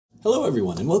Hello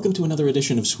everyone, and welcome to another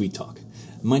edition of Sweet Talk.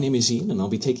 My name is Ian, and I'll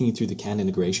be taking you through the CAD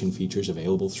integration features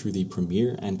available through the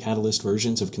Premier and Catalyst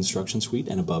versions of ConstructionSuite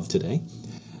and above today.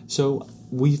 So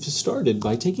we've started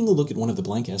by taking a look at one of the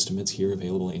blank estimates here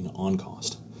available in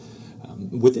OnCost.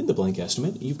 Within the blank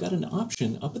estimate, you've got an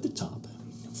option up at the top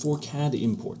for CAD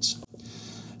Imports.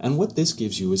 And what this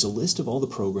gives you is a list of all the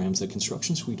programs that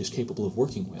ConstructionSuite is capable of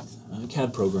working with.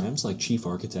 CAD programs like Chief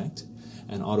Architect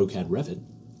and AutoCAD Revit,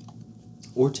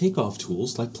 or takeoff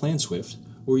tools like PlanSwift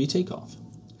or eTakeoff.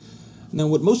 Now,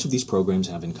 what most of these programs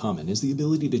have in common is the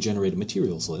ability to generate a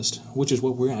materials list, which is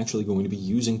what we're actually going to be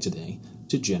using today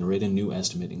to generate a new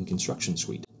estimate in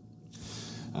ConstructionSuite.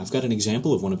 I've got an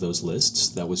example of one of those lists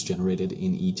that was generated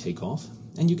in eTakeoff,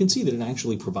 and you can see that it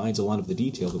actually provides a lot of the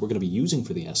detail that we're going to be using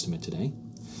for the estimate today.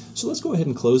 So let's go ahead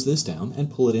and close this down and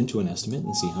pull it into an estimate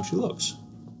and see how she looks.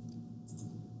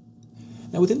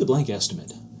 Now, within the blank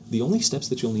estimate, the only steps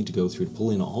that you'll need to go through to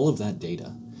pull in all of that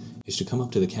data is to come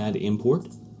up to the CAD import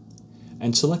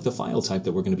and select the file type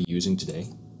that we're going to be using today,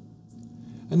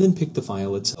 and then pick the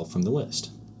file itself from the list.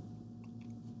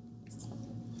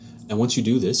 And once you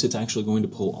do this, it's actually going to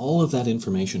pull all of that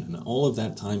information, and all of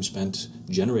that time spent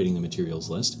generating the materials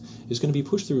list is going to be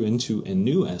pushed through into a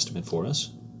new estimate for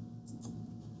us.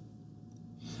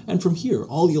 And from here,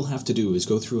 all you'll have to do is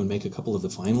go through and make a couple of the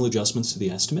final adjustments to the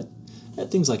estimate,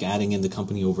 things like adding in the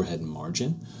company overhead and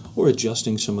margin, or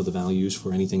adjusting some of the values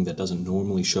for anything that doesn't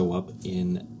normally show up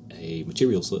in a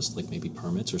materials list, like maybe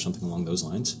permits or something along those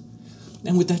lines.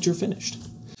 And with that, you're finished.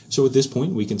 So at this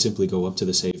point, we can simply go up to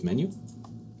the Save menu,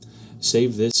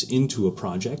 save this into a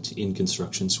project in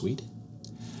ConstructionSuite,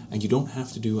 and you don't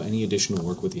have to do any additional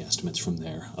work with the estimates from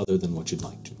there, other than what you'd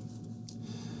like to.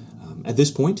 At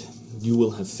this point, you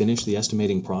will have finished the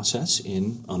estimating process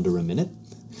in under a minute,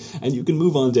 and you can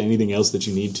move on to anything else that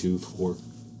you need to for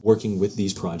working with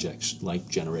these projects, like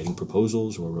generating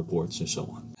proposals or reports and so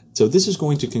on. So this is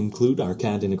going to conclude our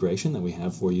CAD integration that we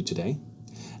have for you today.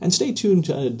 And stay tuned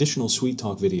to additional Sweet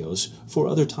Talk videos for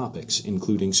other topics,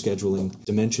 including scheduling,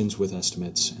 dimensions with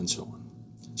estimates, and so on.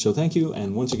 So thank you,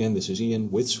 and once again, this is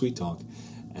Ian with Sweet Talk,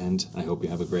 and I hope you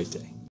have a great day.